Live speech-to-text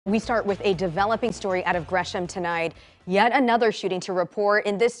We start with a developing story out of Gresham tonight. Yet another shooting to report.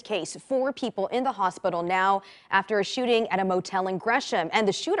 In this case, 4 people in the hospital now after a shooting at a motel in Gresham, and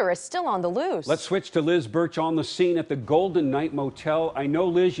the shooter is still on the loose. Let's switch to Liz Birch on the scene at the Golden Knight Motel. I know,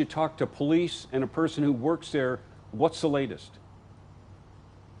 Liz, you talked to police and a person who works there. What's the latest?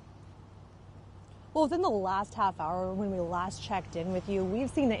 Well, within the last half hour, when we last checked in with you, we've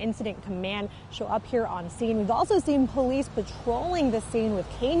seen the incident command show up here on scene. We've also seen police patrolling the scene with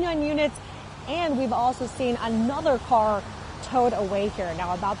canine units, and we've also seen another car towed away here.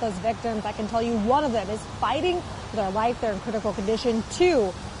 Now, about those victims, I can tell you one of them is fighting for their life. They're in critical condition.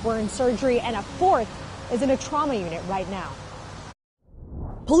 2 were in surgery, and a 4th is in a trauma unit right now.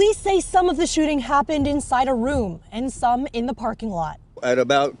 Police say some of the shooting happened inside a room and some in the parking lot. At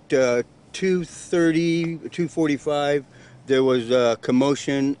about 2:30, 2:45, there was a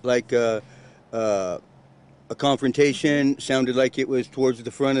commotion, like a confrontation. Sounded like it was towards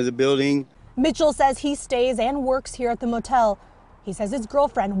the front of the building. Mitchell says he stays and works here at the motel. He says his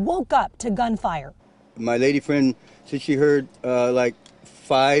girlfriend woke up to gunfire. My lady friend said she heard like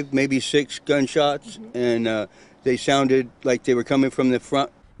 5, maybe 6 gunshots, and they sounded like they were coming from the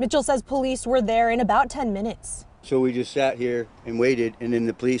front. Mitchell says police were there in about 10 minutes. So we just sat here and waited, and then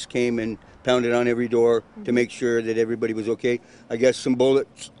the police came and pounded on every door to make sure that everybody was okay. I guess some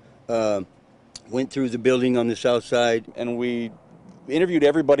bullets went through the building on the south side. And we interviewed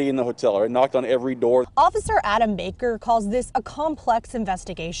everybody in the hotel, or knocked on every door. Officer Adam Baker calls this a complex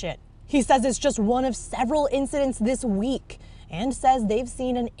investigation. He says it's just one of several incidents this week and says they've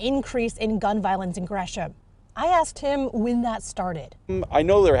seen an increase in gun violence in Gresham. I asked him when that started. I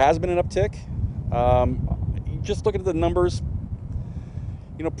know there has been an uptick. Just looking at the numbers,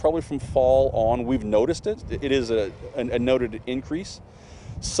 probably from fall on, we've noticed it. It is a noted increase.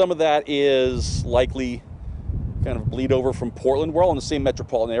 Some of that is likely kind of bleed over from Portland. We're all in the same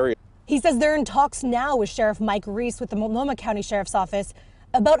metropolitan area. He says they're in talks now with Sheriff Mike Reese with the Multnomah County Sheriff's Office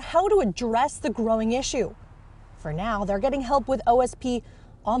about how to address the growing issue. For now, they're getting help with OSP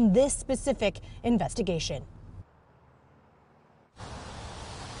on this specific investigation.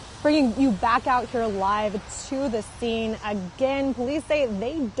 Bringing you back out here live to the scene. Again, police say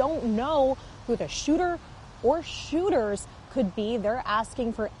they don't know who the shooter or shooters could be. They're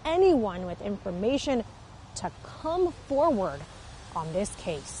asking for anyone with information to come forward on this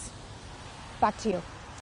case. Back to you.